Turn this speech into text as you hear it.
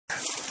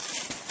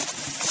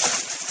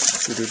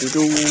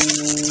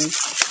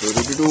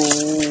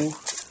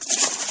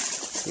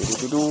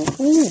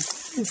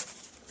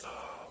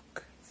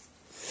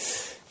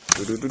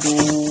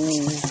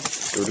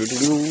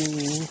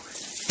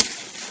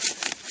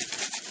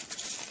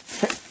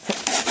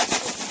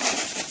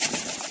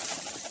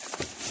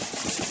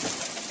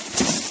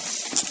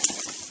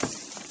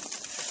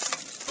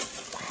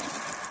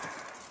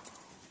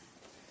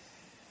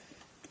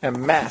A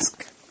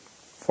mask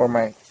for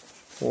my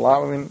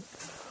loving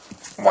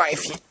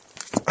wifey.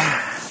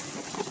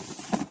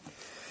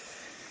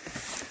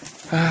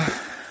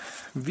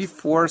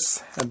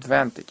 V-Force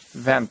Vantage.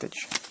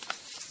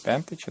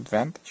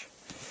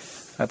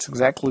 That's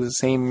exactly the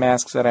same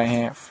mask that I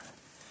have.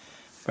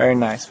 Very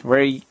nice,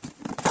 very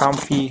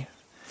comfy,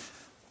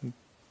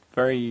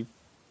 very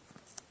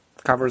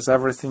covers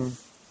everything.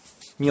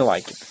 Me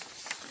like it.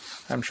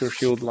 I'm sure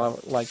she would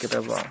like it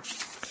as well.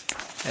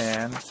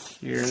 And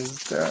here's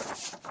the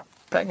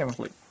packing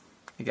slip.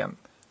 Again,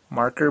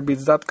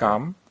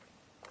 markerbeats.com.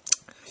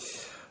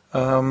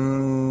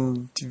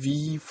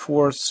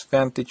 V-Force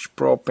Vantage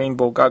Pro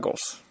Paintball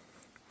Goggles.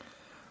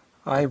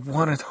 I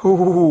wanted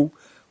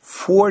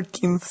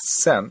 14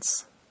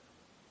 cents.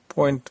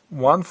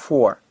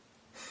 0.14.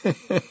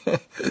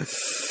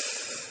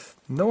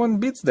 No one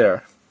beats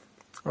there.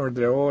 Or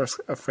they're always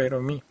afraid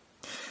of me.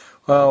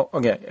 Well,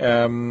 okay,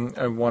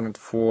 I won it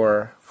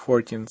for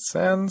 14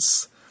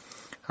 cents.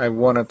 I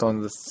won it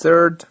on the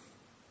 3rd.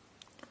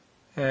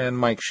 And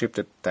Mike shipped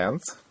it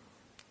 10th.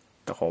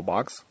 The whole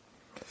box.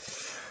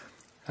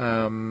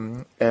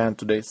 And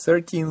today's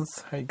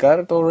 13th. I got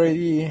it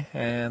already.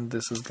 And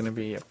this is gonna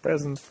be a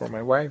present for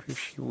my wife if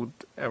she would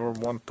ever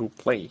want to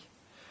play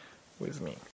with me.